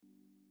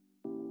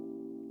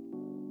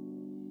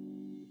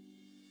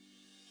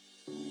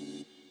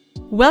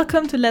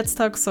Welcome to Let's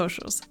Talk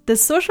Socials, the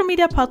social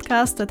media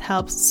podcast that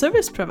helps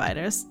service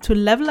providers to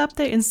level up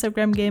their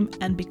Instagram game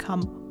and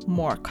become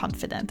more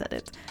confident at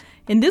it.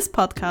 In this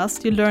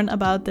podcast, you learn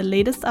about the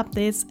latest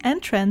updates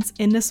and trends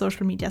in the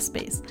social media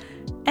space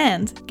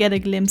and get a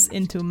glimpse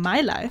into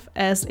my life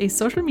as a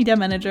social media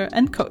manager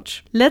and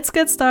coach. Let's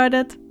get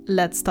started.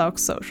 Let's talk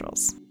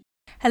socials.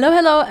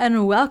 Hello,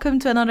 and welcome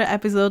to another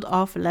episode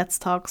of Let's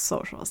Talk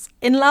Socials.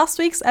 In last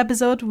week's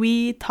episode,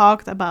 we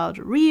talked about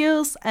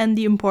Reels and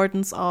the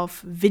importance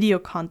of video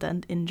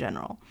content in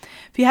general.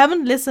 If you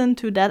haven't listened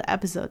to that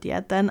episode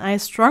yet, then I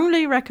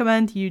strongly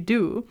recommend you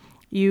do.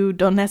 You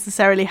don't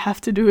necessarily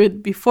have to do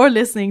it before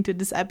listening to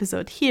this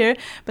episode here,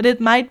 but it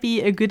might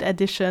be a good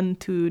addition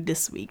to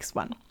this week's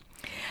one.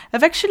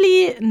 I've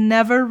actually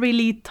never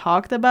really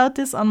talked about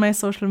this on my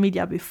social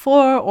media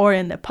before or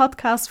in the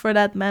podcast for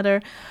that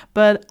matter,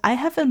 but I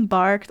have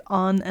embarked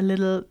on a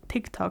little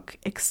TikTok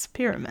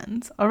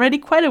experiment already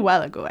quite a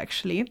while ago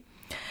actually.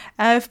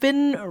 I've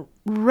been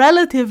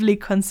relatively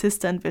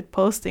consistent with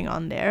posting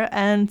on there,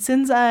 and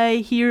since I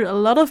hear a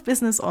lot of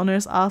business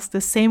owners ask the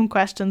same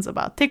questions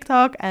about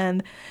TikTok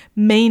and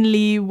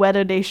mainly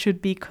whether they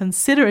should be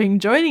considering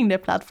joining the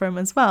platform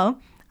as well,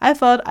 I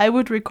thought I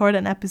would record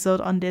an episode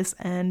on this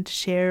and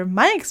share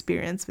my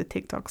experience with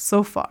TikTok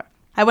so far.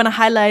 I want to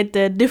highlight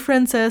the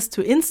differences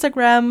to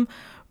Instagram,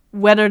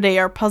 whether they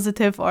are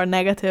positive or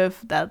negative,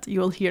 that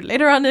you'll hear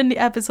later on in the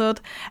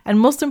episode. And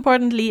most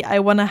importantly, I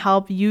want to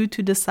help you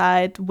to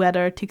decide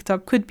whether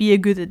TikTok could be a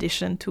good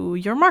addition to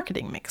your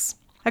marketing mix.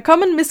 A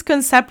common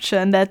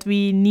misconception that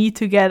we need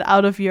to get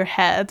out of your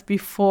head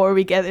before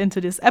we get into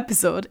this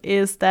episode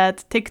is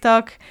that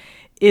TikTok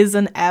is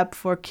an app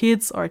for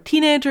kids or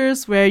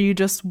teenagers where you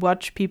just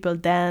watch people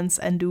dance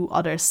and do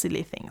other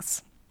silly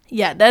things.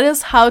 Yeah, that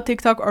is how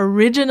TikTok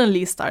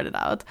originally started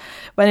out,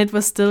 when it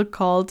was still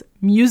called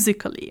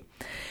Musical.ly.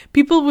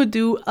 People would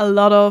do a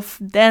lot of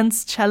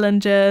dance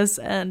challenges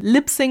and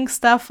lip sync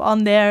stuff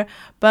on there,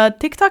 but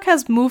TikTok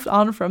has moved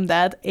on from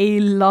that a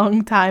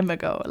long time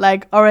ago,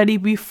 like already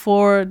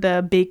before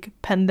the big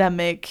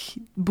pandemic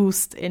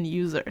boost in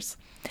users.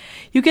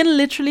 You can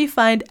literally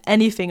find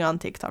anything on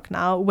TikTok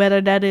now, whether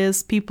that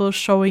is people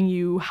showing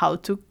you how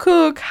to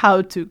cook,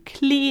 how to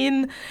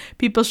clean,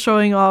 people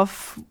showing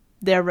off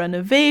their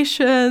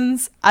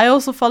renovations. I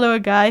also follow a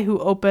guy who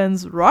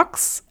opens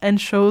rocks and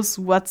shows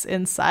what's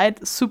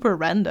inside, super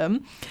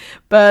random,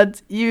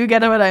 but you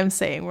get what I'm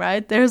saying,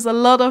 right? There's a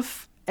lot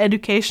of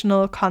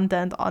educational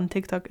content on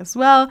TikTok as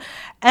well,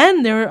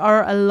 and there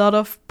are a lot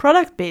of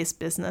product-based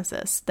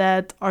businesses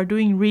that are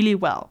doing really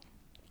well.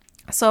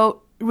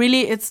 So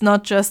really, it's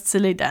not just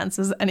silly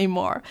dances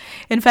anymore.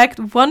 In fact,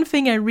 one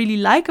thing I really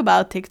like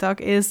about TikTok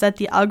is that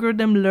the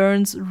algorithm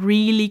learns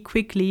really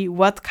quickly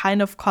what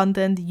kind of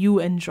content you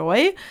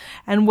enjoy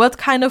and what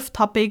kind of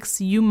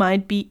topics you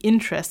might be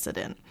interested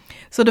in.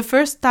 So the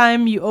first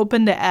time you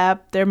open the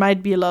app, there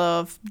might be a lot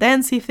of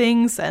dancey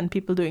things and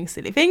people doing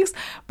silly things,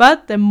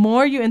 but the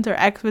more you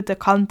interact with the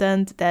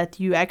content that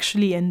you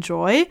actually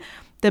enjoy,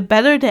 the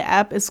better the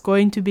app is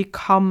going to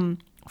become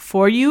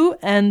for you,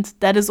 and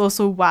that is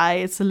also why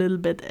it's a little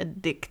bit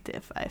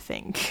addictive, I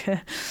think.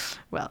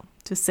 Well,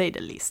 to say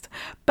the least.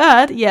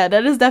 But yeah,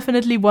 that is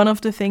definitely one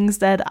of the things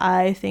that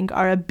I think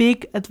are a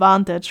big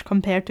advantage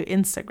compared to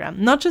Instagram,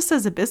 not just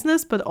as a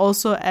business, but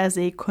also as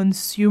a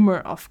consumer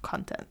of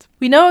content.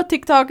 We know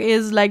TikTok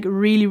is like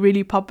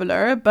really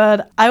popular,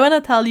 but I want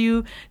to tell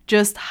you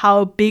just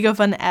how big of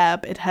an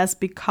app it has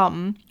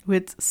become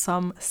with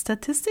some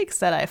statistics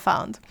that I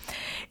found.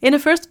 In the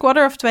first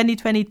quarter of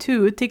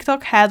 2022,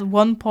 TikTok had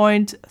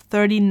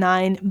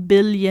 1.39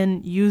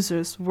 billion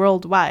users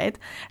worldwide,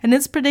 and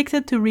it's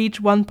predicted to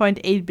reach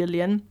 1.8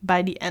 billion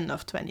by the end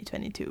of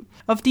 2022.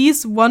 Of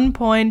these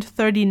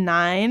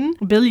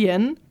 1.39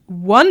 billion,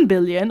 1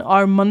 billion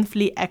are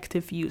monthly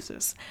active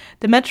users.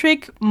 The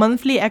metric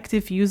monthly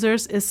active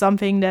users is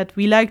something that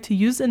we like to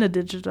use in the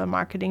digital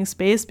marketing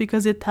space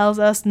because it tells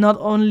us not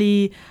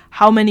only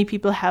how many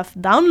people have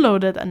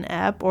downloaded an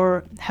app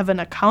or have an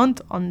account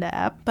on the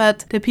app,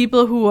 but the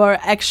people who are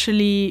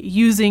actually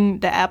using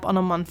the app on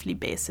a monthly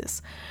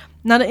basis.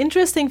 Now, the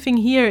interesting thing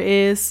here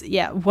is,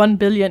 1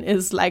 billion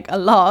is like a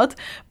lot,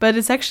 but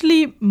it's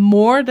actually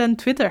more than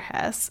Twitter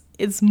has.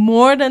 It's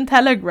more than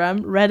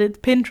Telegram,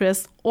 Reddit,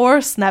 Pinterest, or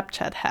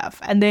Snapchat have,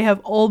 and they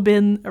have all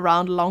been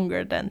around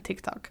longer than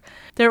TikTok.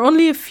 There are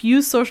only a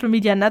few social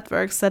media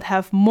networks that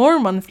have more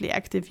monthly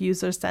active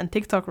users than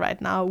TikTok right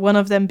now, one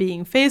of them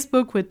being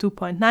Facebook with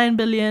 2.9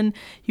 billion,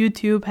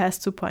 YouTube has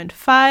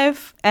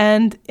 2.5,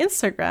 and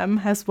Instagram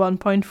has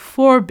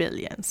 1.4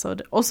 billion, so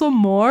also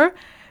more.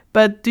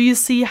 But do you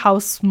see how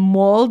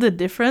small the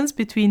difference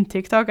between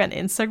TikTok and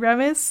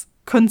Instagram is?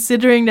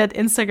 Considering that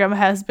Instagram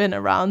has been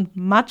around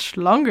much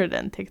longer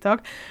than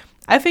TikTok,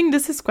 I think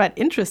this is quite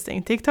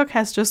interesting. TikTok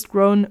has just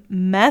grown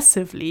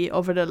massively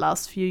over the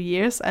last few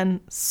years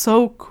and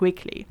so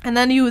quickly. And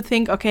then you would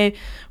think, okay,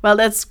 well,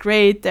 that's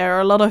great. There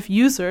are a lot of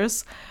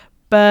users,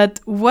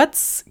 But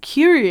what's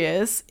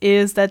curious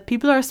is that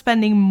people are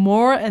spending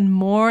more and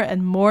more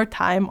and more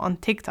time on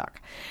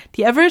TikTok.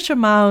 The average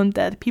amount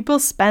that people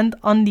spend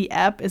on the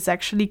app is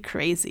actually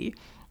crazy.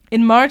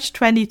 In March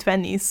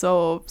 2020,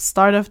 so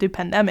start of the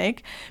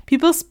pandemic,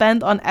 people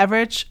spent on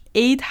average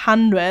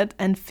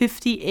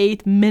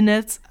 858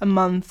 minutes a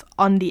month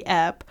on the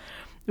app,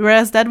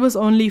 whereas that was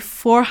only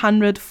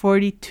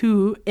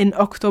 442 in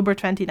October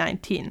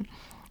 2019.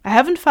 I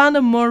haven't found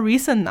a more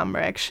recent number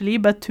actually,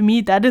 but to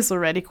me that is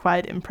already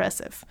quite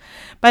impressive.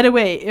 By the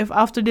way, if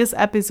after this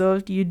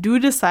episode you do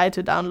decide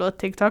to download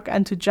TikTok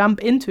and to jump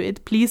into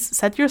it, please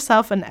set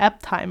yourself an app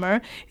timer.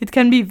 It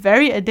can be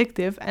very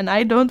addictive, and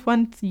I don't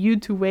want you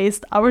to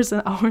waste hours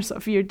and hours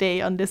of your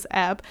day on this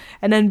app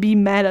and then be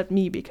mad at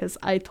me because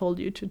I told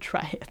you to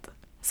try it.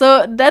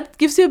 So that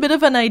gives you a bit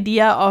of an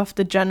idea of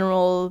the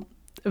general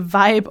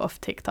vibe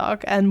of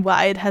TikTok and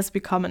why it has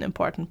become an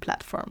important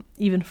platform,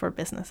 even for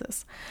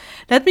businesses.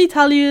 Let me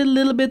tell you a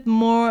little bit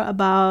more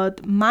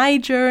about my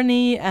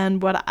journey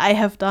and what I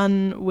have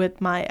done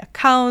with my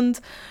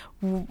account,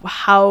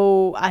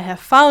 how I have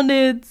found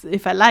it,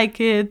 if I like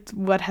it,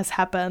 what has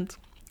happened,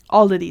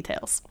 all the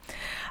details.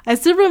 I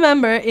still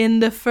remember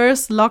in the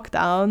first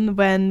lockdown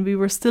when we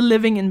were still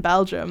living in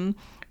Belgium.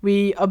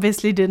 We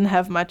obviously didn't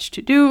have much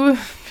to do.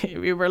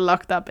 We were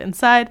locked up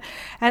inside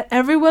and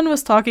everyone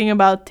was talking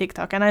about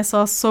TikTok, and I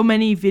saw so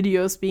many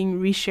videos being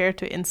reshared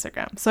to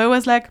Instagram. So I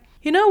was like,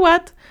 you know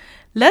what?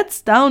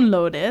 Let's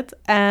download it,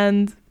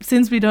 and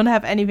since we don't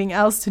have anything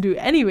else to do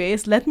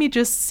anyways, let me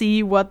just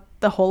see what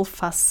the whole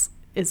fuss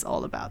is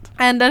all about.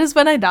 And that is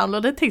when I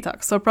downloaded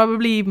TikTok. So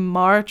probably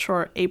March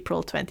or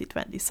April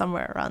 2020,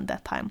 somewhere around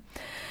that time.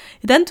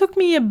 It then took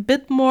me a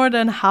bit more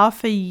than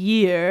half a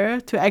year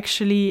to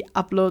actually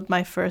upload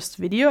my first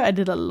video. I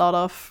did a lot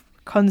of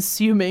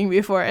consuming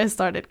before I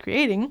started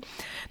creating.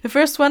 The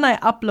first one I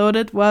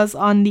uploaded was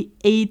on the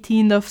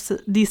 18th of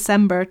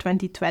December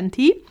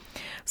 2020.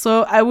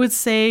 So I would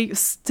say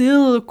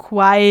still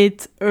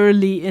quite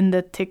early in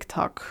the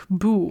TikTok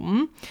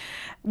boom.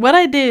 What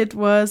I did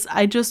was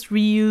I just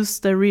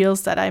reused the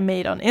reels that I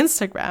made on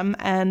Instagram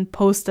and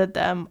posted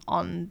them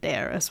on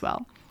there as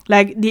well.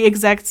 Like the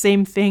exact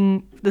same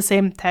thing, the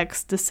same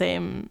text, the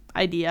same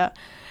idea.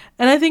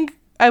 And I think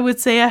I would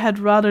say I had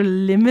rather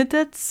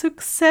limited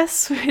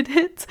success with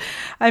it.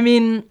 I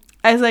mean,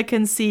 as I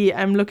can see,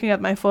 I'm looking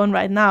at my phone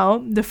right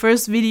now. The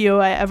first video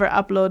I ever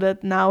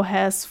uploaded now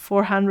has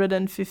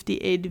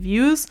 458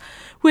 views,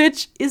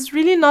 which is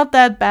really not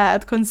that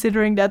bad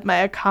considering that my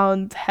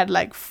account had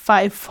like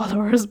 5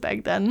 followers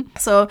back then.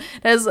 So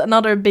there's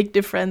another big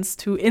difference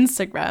to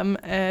Instagram.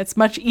 It's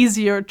much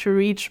easier to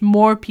reach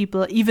more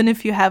people even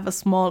if you have a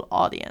small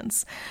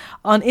audience.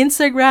 On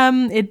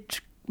Instagram,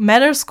 it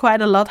matters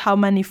quite a lot how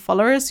many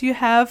followers you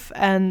have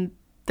and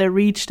the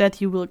reach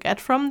that you will get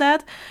from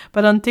that.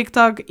 But on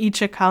TikTok,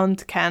 each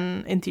account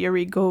can, in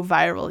theory, go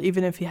viral,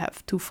 even if you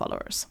have 2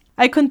 followers.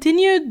 I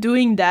continued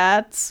doing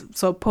that,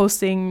 so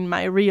posting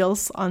my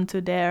reels onto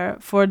there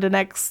for the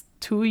next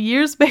 2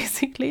 years,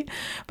 basically,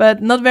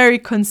 but not very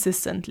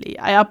consistently.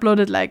 I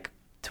uploaded like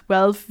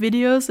 12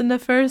 videos in the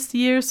first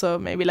year, so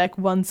maybe like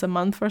once a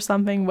month or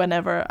something,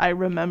 whenever I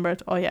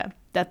remembered, oh yeah,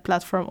 that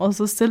platform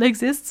also still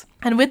exists.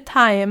 And with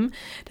time,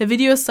 the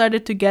videos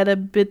started to get a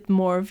bit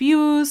more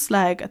views,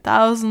 like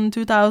 1,000,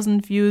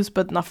 2,000 views,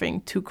 but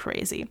nothing too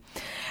crazy.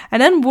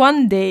 And then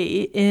one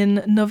day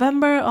in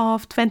November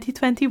of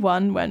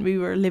 2021, when we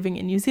were living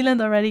in New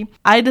Zealand already,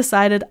 I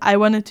decided I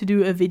wanted to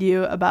do a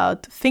video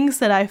about things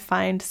that I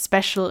find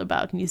special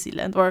about New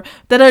Zealand or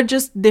that are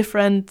just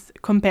different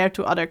compared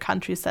to other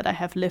countries that I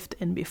have lived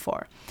in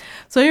before.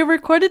 So I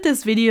recorded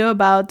this video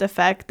about the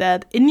fact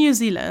that in New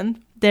Zealand,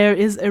 there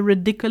is a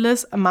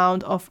ridiculous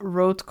amount of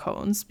road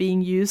cones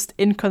being used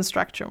in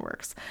construction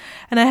works.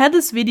 And I had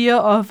this video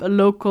of a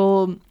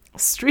local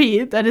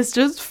street that is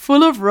just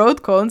full of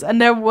road cones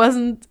and there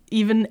wasn't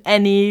even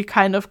any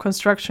kind of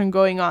construction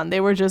going on. They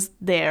were just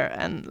there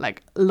and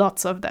like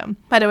lots of them.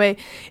 By the way,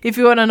 if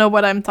you want to know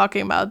what I'm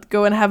talking about,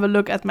 go and have a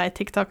look at my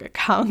TikTok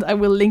account. I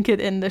will link it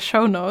in the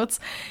show notes.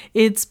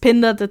 It's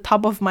pinned at the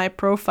top of my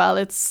profile.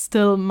 It's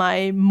still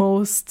my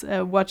most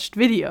watched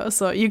video.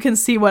 So you can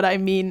see what I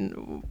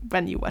mean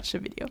when you watch the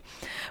video.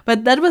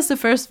 But that was the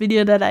first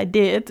video that I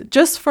did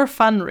just for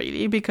fun,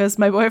 really, because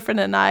my boyfriend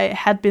and I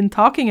had been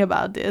talking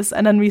about this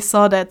and then we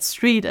saw that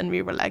street and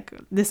we were like,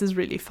 this is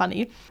really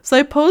funny. So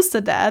I posted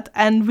that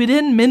and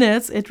within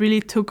minutes it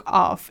really took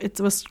off.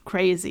 It was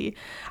crazy.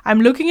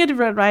 I'm looking at it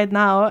right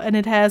now and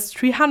it has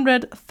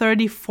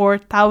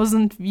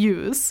 334,000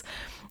 views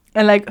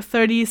and like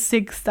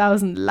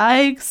 36,000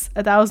 likes,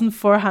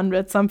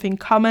 1,400 something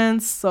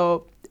comments.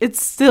 So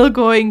it's still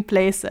going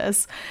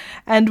places.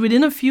 And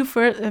within a few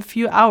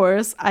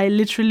hours, I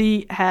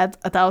literally had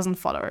 1,000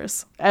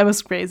 followers. It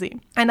was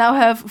crazy. I now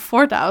have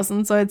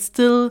 4,000, so it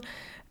still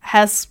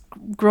has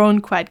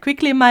grown quite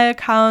quickly in my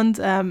account,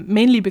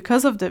 mainly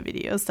because of the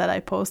videos that I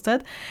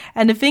posted.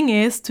 And the thing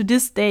is, to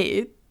this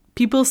day,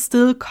 people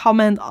still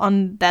comment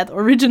on that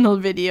original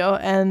video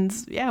and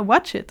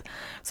watch it.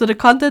 So the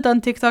content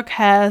on TikTok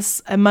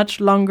has a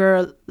much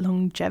longer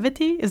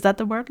longevity. Is that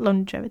the word?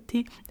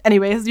 Longevity?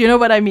 Anyways, you know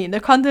what I mean. The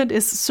content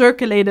is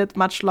circulated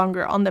much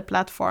longer on the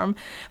platform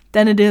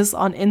than it is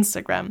on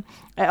Instagram.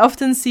 I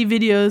often see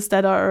videos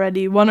that are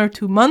already 1 or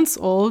 2 months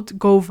old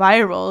go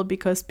viral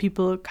because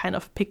people kind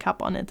of pick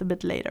up on it a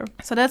bit later.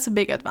 So that's a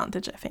big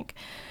advantage, I think.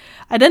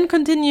 I then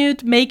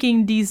continued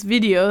making these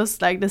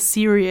videos, like the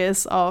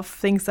series of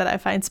things that I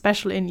find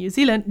special in New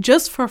Zealand,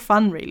 just for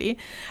fun, really.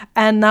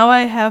 And now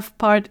I have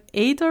part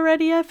 8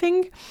 already, I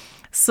think.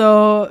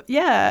 So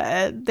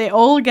they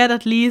all get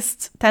at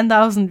least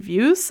 10,000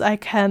 views. I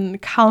can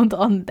count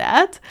on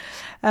that.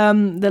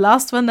 The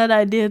last one that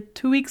I did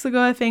 2 weeks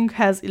ago, I think,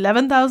 has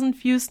 11,000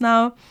 views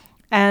now.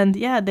 And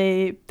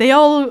they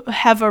all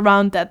have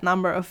around that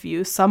number of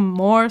views, some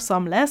more,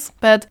 some less.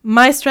 But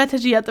my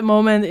strategy at the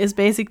moment is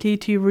basically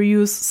to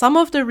reuse some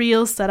of the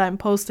reels that I'm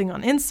posting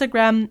on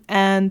Instagram,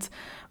 and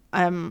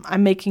I'm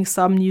making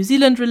some New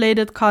Zealand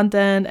related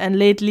content. And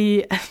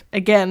lately,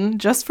 again,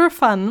 just for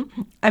fun,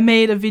 I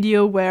made a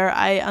video where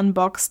I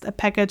unboxed a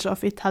package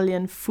of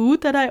Italian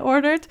food that I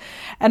ordered,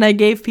 and I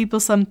gave people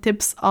some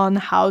tips on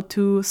how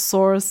to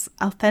source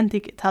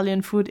authentic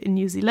Italian food in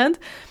New Zealand.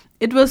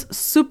 It was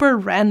super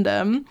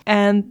random,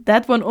 and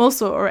that one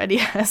also already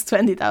has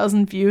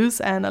 20,000 views,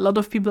 and a lot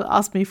of people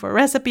ask me for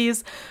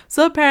recipes.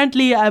 So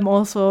apparently I'm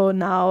also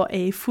now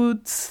a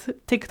food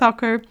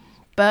TikToker.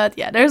 But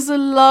there's a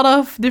lot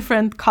of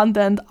different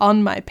content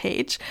on my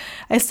page.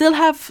 I still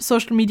have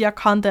social media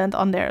content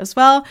on there as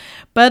well,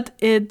 but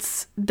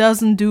it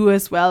doesn't do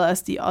as well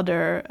as the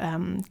other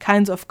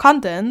kinds of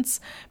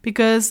contents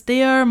because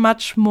they are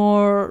much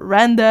more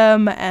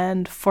random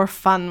and for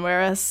fun,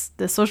 whereas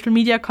the social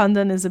media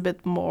content is a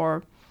bit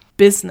more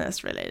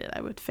business related,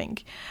 I would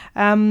think.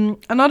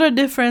 Another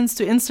difference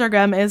to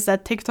Instagram is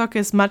that TikTok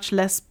is much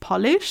less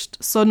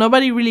polished. So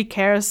nobody really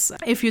cares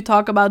if you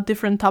talk about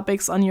different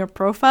topics on your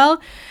profile.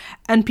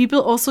 And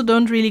people also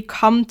don't really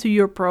come to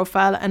your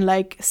profile and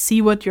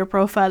see what your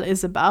profile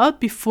is about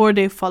before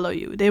they follow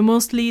you. They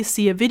mostly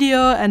see a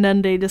video and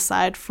then they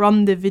decide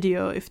from the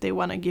video if they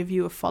want to give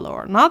you a follow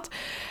or not.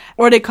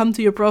 Or they come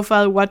to your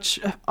profile, watch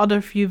other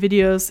few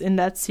videos in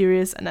that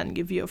series and then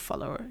give you a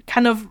follower.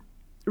 Kind of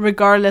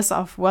regardless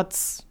of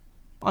what's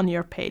on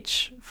your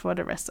page for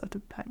the rest of the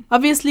time.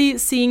 Obviously,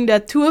 seeing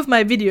that 2 of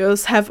my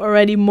videos have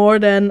already more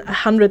than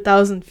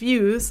 100,000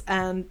 views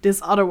and this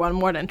other one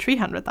more than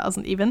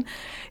 300,000 even,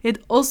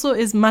 it also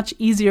is much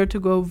easier to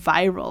go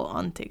viral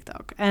on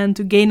TikTok and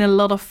to gain a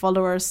lot of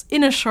followers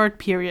in a short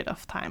period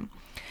of time.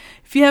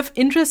 If you have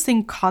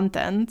interesting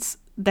content,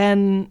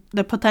 then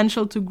the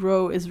potential to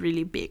grow is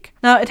really big.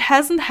 Now, it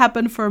hasn't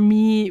happened for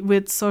me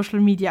with social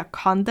media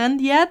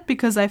content yet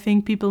because I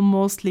think people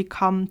mostly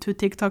come to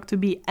TikTok to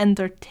be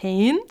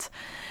entertained.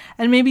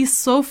 And maybe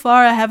so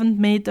far I haven't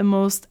made the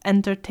most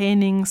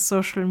entertaining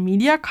social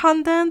media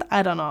content.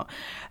 I don't know.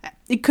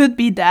 It could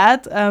be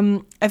that.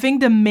 I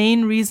think the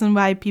main reason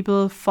why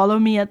people follow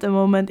me at the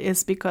moment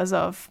is because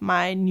of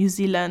my New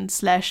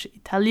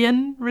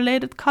Zealand/Italian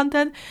related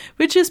content,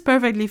 which is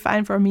perfectly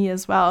fine for me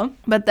as well.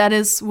 But that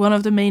is one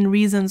of the main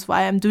reasons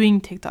why I'm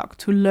doing TikTok,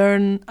 to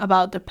learn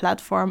about the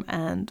platform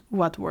and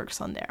what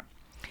works on there.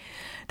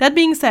 That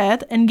being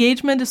said,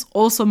 engagement is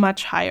also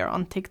much higher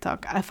on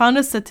TikTok. I found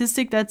a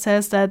statistic that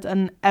says that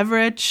an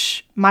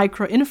average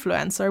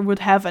micro-influencer would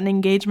have an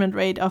engagement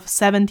rate of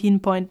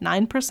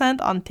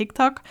 17.9% on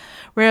TikTok,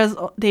 whereas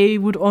they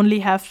would only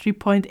have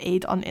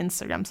 3.8% on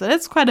Instagram. So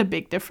that's quite a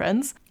big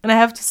difference. And I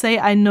have to say,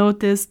 I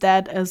noticed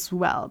that as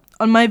well.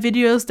 On my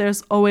videos,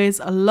 there's always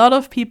a lot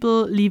of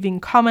people leaving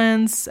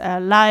comments,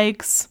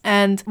 likes,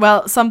 and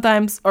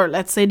sometimes, or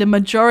let's say the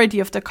majority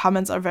of the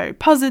comments are very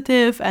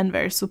positive and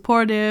very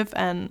supportive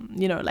and,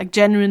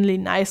 genuinely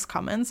nice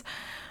comments.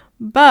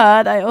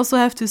 But I also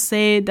have to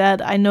say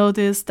that I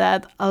noticed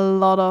that a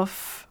lot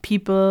of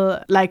people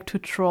like to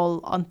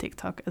troll on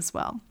TikTok as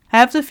well. I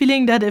have the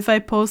feeling that if I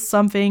post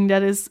something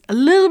that is a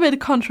little bit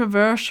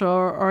controversial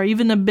or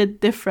even a bit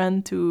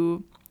different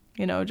to,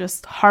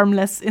 just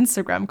harmless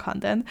Instagram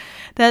content,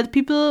 that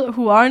people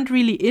who aren't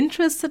really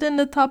interested in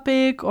the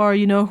topic or,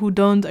 who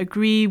don't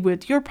agree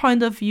with your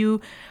point of view,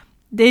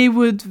 they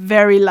would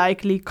very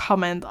likely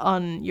comment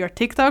on your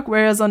TikTok,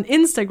 whereas on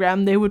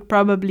Instagram, they would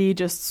probably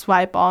just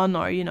swipe on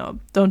or,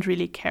 don't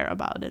really care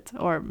about it,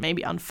 or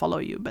maybe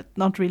unfollow you, but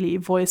not really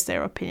voice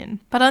their opinion.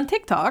 But on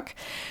TikTok,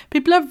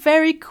 people are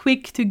very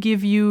quick to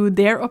give you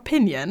their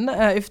opinion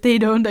if they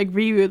don't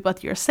agree with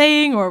what you're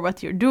saying or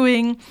what you're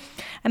doing.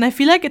 And I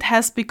feel like it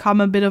has become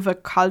a bit of a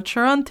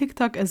culture on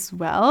TikTok as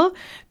well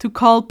to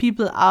call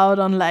people out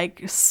on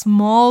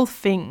small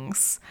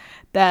things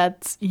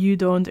that you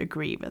don't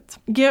agree with.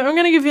 Yeah, I'm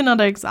going to give you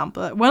another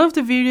example. One of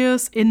the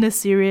videos in the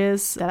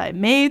series that I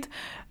made,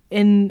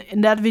 in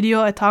that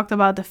video, I talked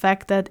about the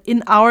fact that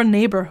in our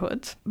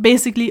neighborhood,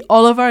 basically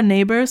all of our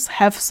neighbors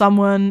have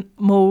someone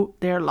mow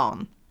their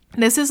lawn.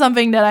 This is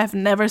something that I've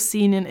never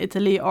seen in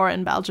Italy or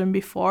in Belgium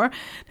before.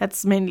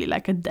 That's mainly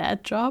like a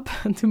dad job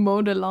to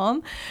mow the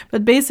lawn.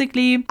 But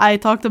basically, I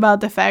talked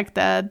about the fact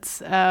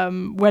that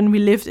when we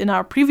lived in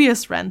our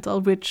previous rental,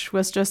 which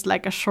was just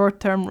like a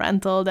short-term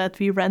rental that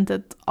we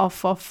rented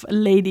off of a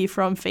lady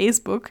from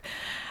Facebook,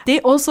 they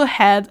also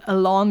had a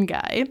lawn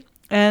guy.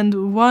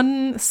 And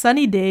one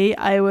sunny day,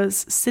 I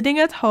was sitting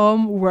at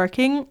home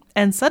working,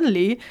 and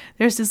suddenly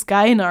there's this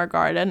guy in our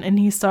garden and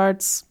he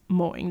starts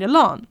mowing the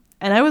lawn.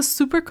 And I was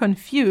super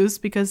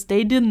confused because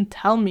they didn't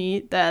tell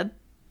me that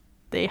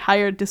they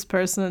hired this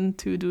person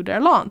to do their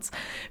lawns.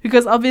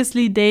 Because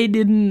obviously they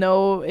didn't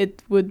know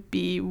it would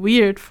be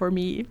weird for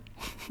me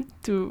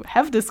to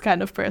have this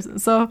kind of person.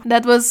 So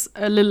that was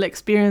a little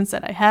experience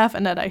that I have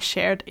and that I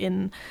shared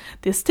in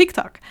this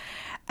TikTok.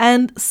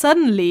 And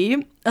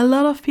suddenly, a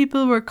lot of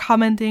people were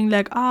commenting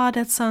like,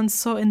 that sounds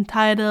so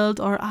entitled,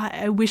 or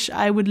I wish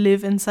I would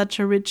live in such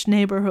a rich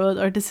neighborhood,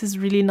 or this is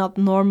really not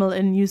normal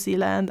in New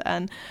Zealand.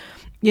 And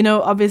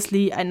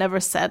obviously, I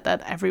never said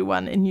that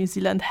everyone in New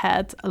Zealand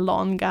had a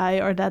lawn guy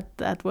or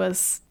that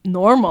was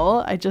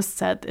normal. I just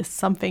said it's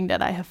something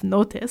that I have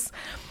noticed.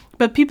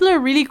 But people are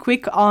really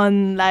quick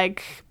on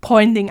like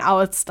pointing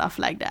out stuff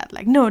like that.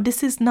 Like, no,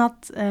 this is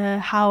not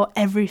how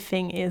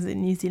everything is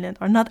in New Zealand,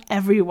 or not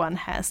everyone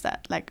has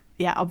that. Like,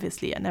 yeah,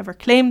 obviously I never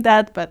claimed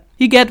that, but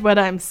you get what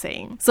I'm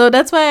saying. So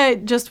that's why I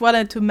just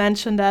wanted to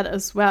mention that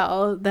as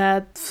well,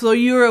 that so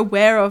you're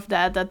aware of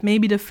that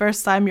maybe the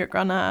first time you're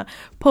gonna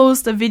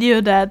post a video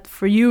that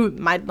for you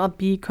might not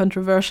be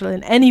controversial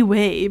in any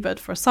way, but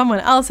for someone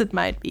else it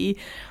might be,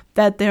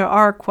 that there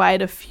are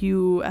quite a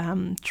few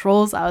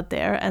trolls out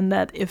there, and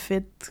that if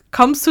it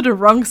comes to the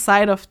wrong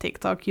side of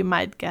TikTok, you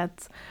might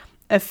get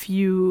a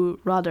few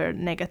rather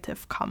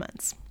negative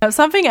comments.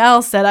 Something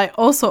else that I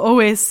also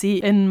always see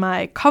in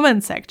my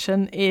comment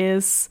section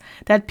is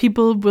that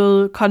people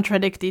will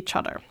contradict each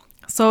other.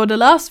 So the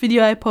last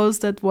video I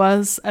posted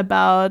was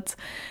about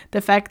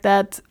the fact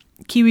that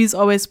Kiwis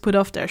always put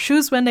off their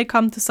shoes when they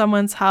come to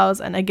someone's house.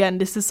 And again,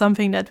 this is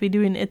something that we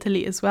do in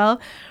Italy as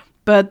well.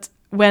 But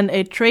when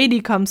a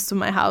tradie comes to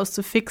my house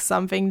to fix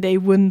something, they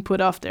wouldn't put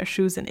off their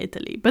shoes in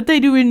Italy, but they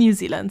do in New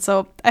Zealand.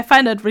 So I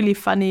find that really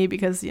funny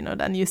because,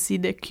 then you see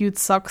the cute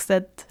socks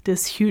that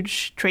this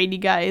huge tradie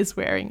guy is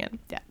wearing, and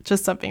yeah,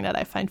 just something that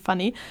I find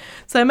funny.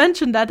 So I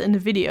mentioned that in the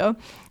video,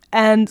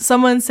 and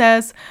someone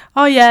says,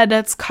 oh yeah,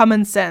 that's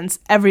common sense.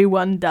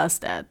 Everyone does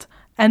that.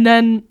 And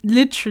then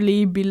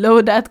literally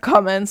below that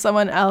comment,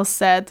 someone else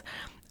said,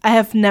 I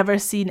have never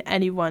seen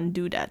anyone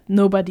do that.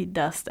 Nobody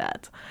does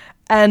that.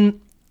 And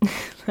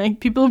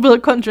like, people will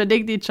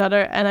contradict each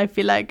other, and I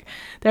feel like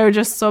there are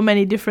just so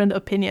many different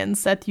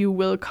opinions that you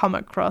will come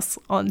across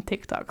on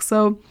TikTok.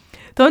 So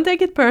don't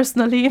take it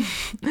personally.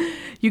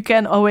 You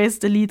can always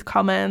delete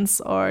comments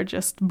or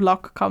just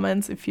block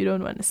comments if you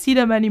don't want to see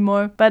them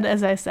anymore. But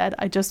as I said,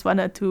 I just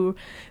wanted to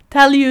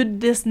tell you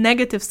this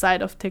negative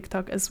side of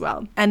TikTok as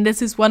well. And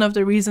this is one of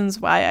the reasons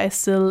why I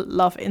still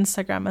love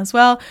Instagram as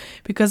well,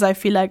 because I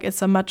feel like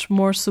it's a much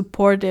more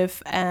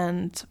supportive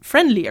and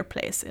friendlier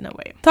place in a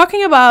way.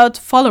 Talking about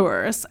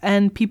followers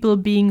and people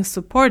being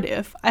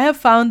supportive, I have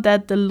found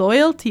that the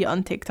loyalty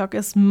on TikTok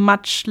is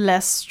much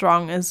less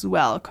strong as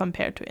well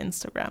compared to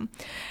Instagram.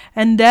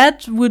 And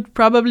that would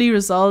probably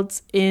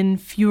result in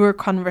fewer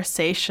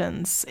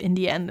conversations in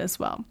the end as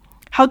well.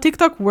 How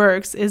TikTok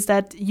works is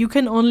that you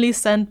can only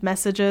send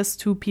messages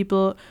to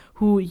people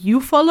who you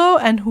follow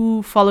and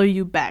who follow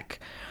you back.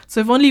 So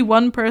if only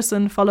one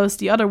person follows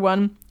the other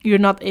one, you're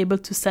not able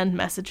to send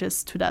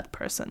messages to that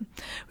person,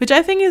 which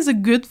I think is a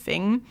good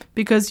thing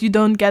because you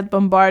don't get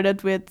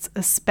bombarded with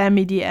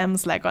spammy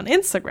DMs like on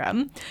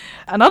Instagram.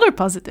 Another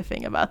positive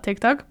thing about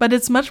TikTok, but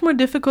it's much more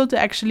difficult to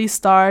actually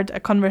start a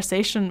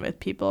conversation with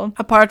people.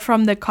 Apart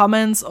from the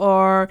comments,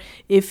 or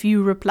if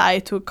you reply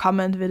to a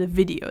comment with a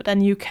video,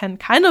 then you can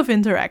kind of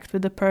interact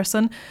with the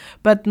person,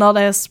 but not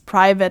as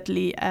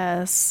privately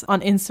as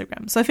on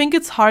Instagram. So I think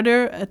it's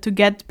harder to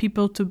get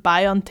people to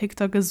buy on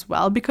TikTok as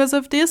well because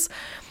of this.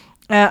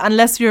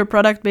 Unless you're a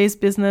product-based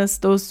business,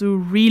 those do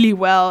really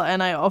well,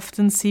 and I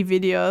often see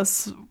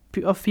videos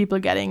of people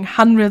getting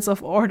hundreds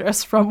of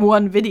orders from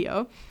one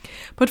video.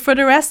 But for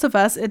the rest of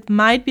us, it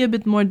might be a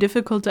bit more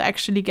difficult to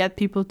actually get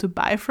people to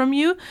buy from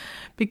you,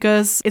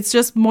 because it's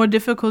just more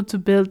difficult to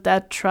build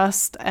that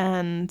trust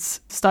and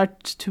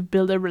start to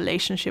build a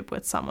relationship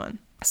with someone.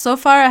 So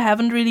far, I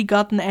haven't really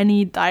gotten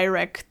any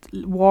direct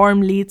warm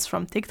leads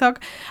from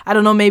TikTok. I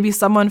don't know, maybe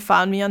someone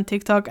found me on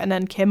TikTok and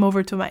then came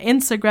over to my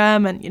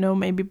Instagram and,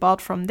 maybe bought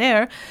from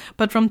there.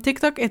 But from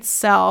TikTok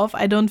itself,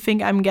 I don't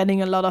think I'm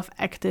getting a lot of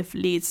active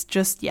leads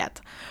just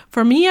yet.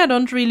 For me, I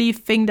don't really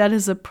think that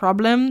is a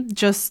problem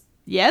just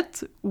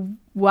yet.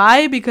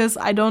 Why? Because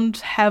I don't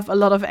have a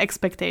lot of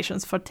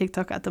expectations for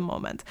TikTok at the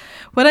moment.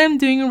 What I'm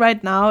doing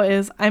right now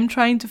is I'm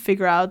trying to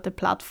figure out the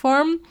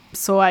platform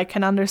so I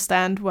can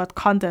understand what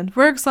content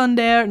works on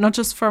there, not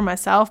just for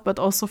myself, but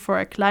also for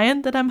a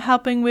client that I'm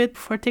helping with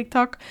for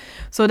TikTok.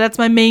 So that's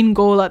my main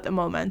goal at the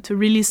moment, to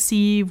really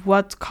see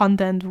what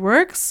content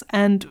works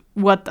and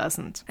what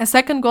doesn't. A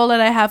second goal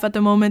that I have at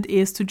the moment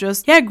is to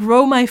just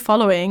grow my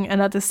following and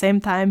at the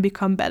same time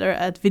become better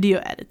at video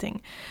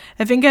editing.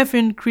 I think I've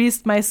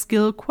increased my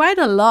skill quite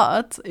a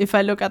lot if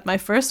I look at my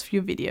first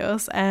few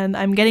videos, and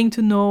I'm getting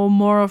to know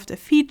more of the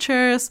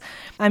features.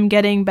 I'm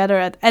getting better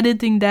at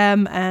editing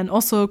them and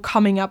also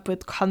coming up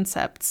with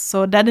concepts.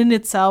 So that in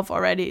itself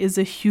already is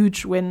a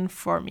huge win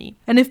for me.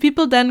 And if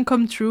people then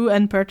come through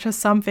and purchase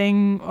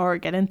something or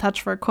get in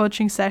touch for a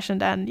coaching session,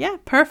 then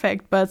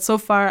perfect. But so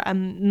far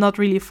I'm not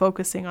really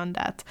focusing on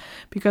that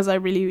because I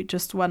really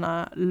just want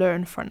to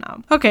learn for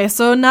now. Okay,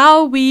 so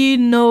now we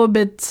know a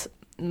bit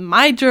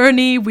my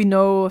journey, we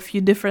know a few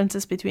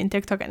differences between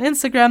TikTok and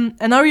Instagram,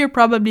 and now you're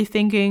probably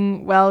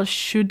thinking, well,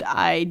 should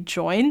I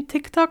join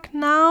TikTok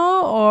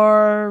now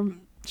or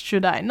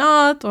should I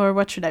not, or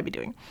what should I be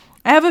doing?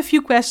 I have a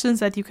few questions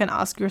that you can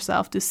ask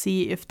yourself to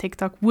see if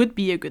TikTok would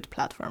be a good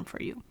platform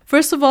for you.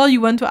 First of all, you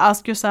want to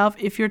ask yourself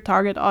if your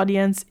target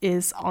audience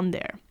is on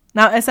there.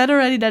 Now, I said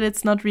already that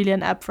it's not really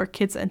an app for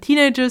kids and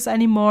teenagers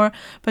anymore,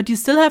 but you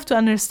still have to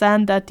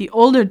understand that the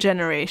older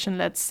generation,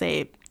 let's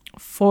say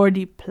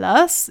 40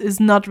 plus,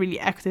 is not really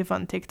active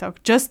on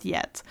TikTok just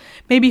yet.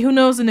 Maybe, who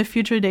knows, in the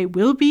future they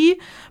will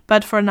be,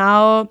 but for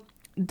now,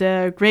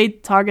 the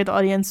great target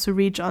audience to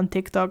reach on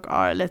TikTok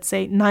are, let's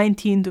say,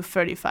 19 to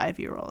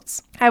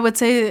 35-year-olds. I would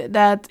say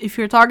that if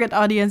your target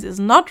audience is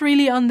not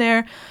really on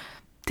there,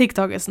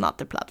 TikTok is not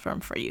the platform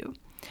for you.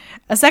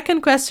 A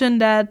second question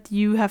that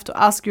you have to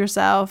ask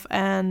yourself,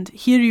 and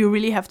here you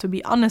really have to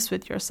be honest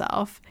with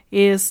yourself,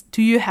 is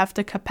do you have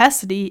the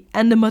capacity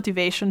and the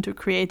motivation to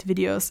create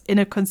videos in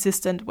a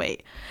consistent way?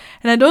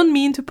 And I don't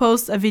mean to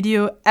post a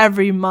video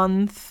every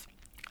month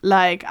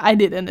like I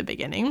did in the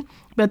beginning,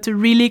 but to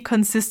really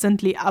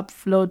consistently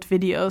upload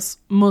videos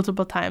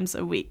multiple times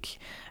a week,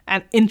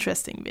 and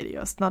interesting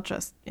videos, not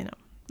just,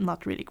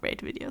 not really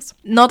great videos.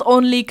 Not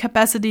only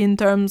capacity in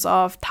terms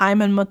of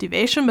time and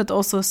motivation, but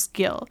also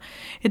skill.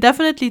 It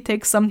definitely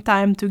takes some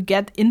time to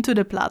get into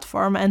the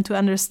platform and to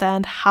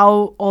understand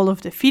how all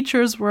of the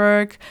features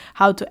work,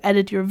 how to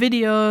edit your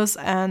videos,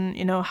 and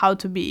how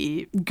to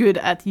be good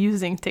at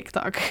using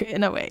TikTok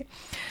in a way.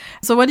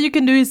 So what you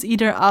can do is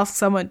either ask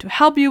someone to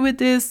help you with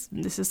this.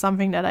 This is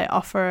something that I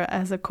offer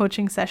as a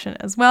coaching session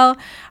as well.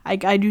 I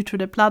guide you through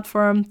the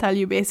platform, tell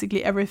you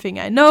basically everything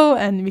I know,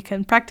 and we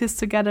can practice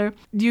together.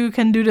 You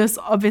can do this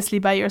obviously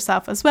by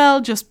yourself as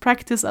well. Just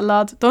practice a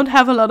lot. Don't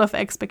have a lot of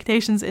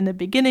expectations in the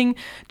beginning.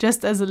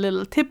 Just as a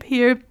little tip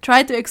here,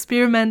 try to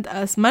experiment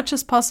as much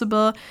as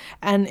possible.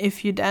 And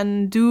if you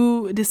then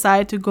do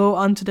decide to go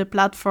onto the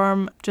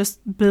platform,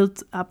 just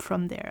build up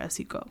from there as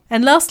you go.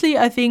 And lastly,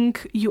 I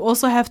think you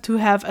also have to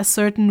have a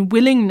certain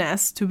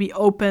willingness to be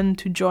open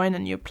to join a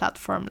new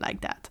platform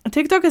like that.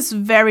 TikTok is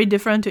very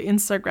different to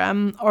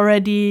Instagram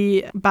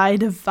already by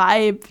the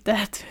vibe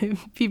that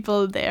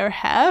people there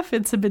have.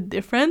 It's a bit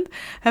different.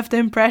 I have the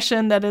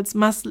impression that it's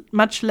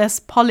much less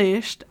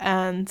polished,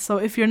 and so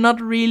if you're not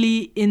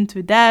really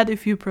into that,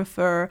 if you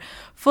prefer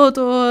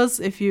photos,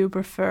 if you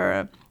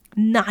prefer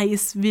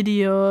nice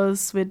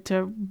videos with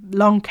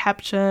long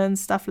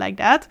captions, stuff like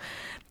that,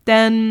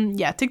 then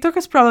TikTok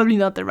is probably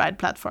not the right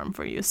platform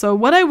for you. So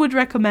what I would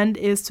recommend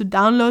is to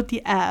download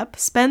the app,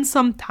 spend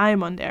some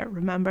time on there.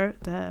 Remember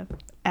the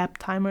app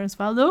timer as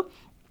well though.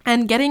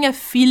 And getting a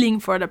feeling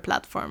for the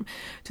platform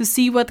to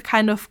see what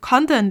kind of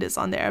content is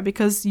on there,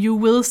 because you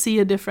will see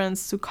a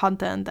difference to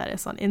content that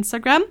is on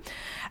Instagram.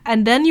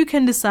 And then you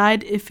can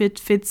decide if it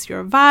fits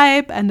your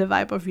vibe and the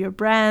vibe of your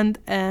brand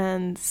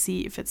and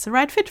see if it's the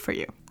right fit for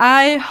you.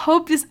 I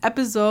hope this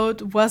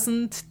episode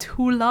wasn't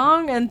too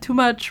long and too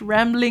much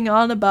rambling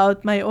on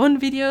about my own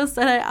videos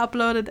that I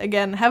uploaded.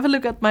 Again, have a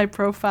look at my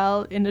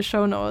profile in the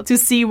show notes to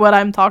see what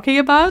I'm talking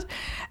about.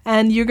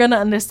 And you're going to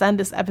understand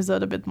this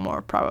episode a bit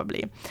more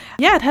probably.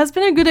 It has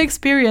been a good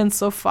experience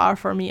so far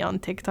for me on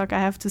TikTok, I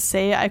have to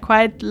say. I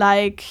quite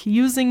like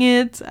using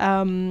it.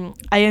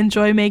 I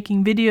enjoy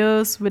making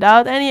videos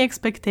without any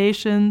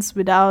expectations,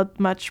 without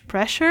much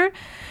pressure.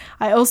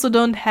 I also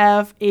don't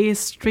have a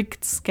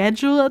strict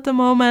schedule at the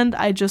moment.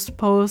 I just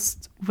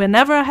post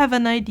whenever I have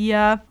an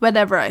idea,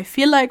 whenever I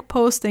feel like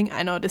posting.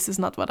 I know this is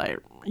not what I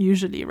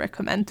usually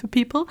recommend to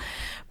people,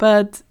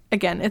 but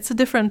again, it's a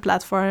different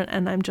platform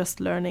and I'm just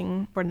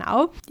learning for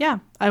now.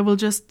 I will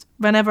just,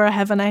 whenever I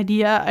have an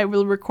idea, I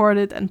will record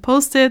it and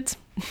post it.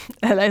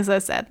 And as I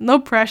said, no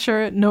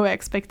pressure, no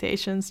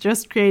expectations,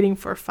 just creating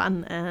for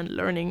fun and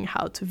learning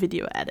how to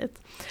video edit.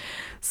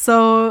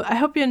 So I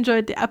hope you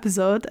enjoyed the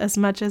episode as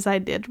much as I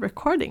did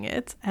recording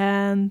it.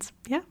 And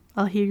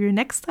I'll hear you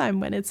next time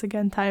when it's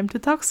again time to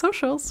talk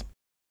socials.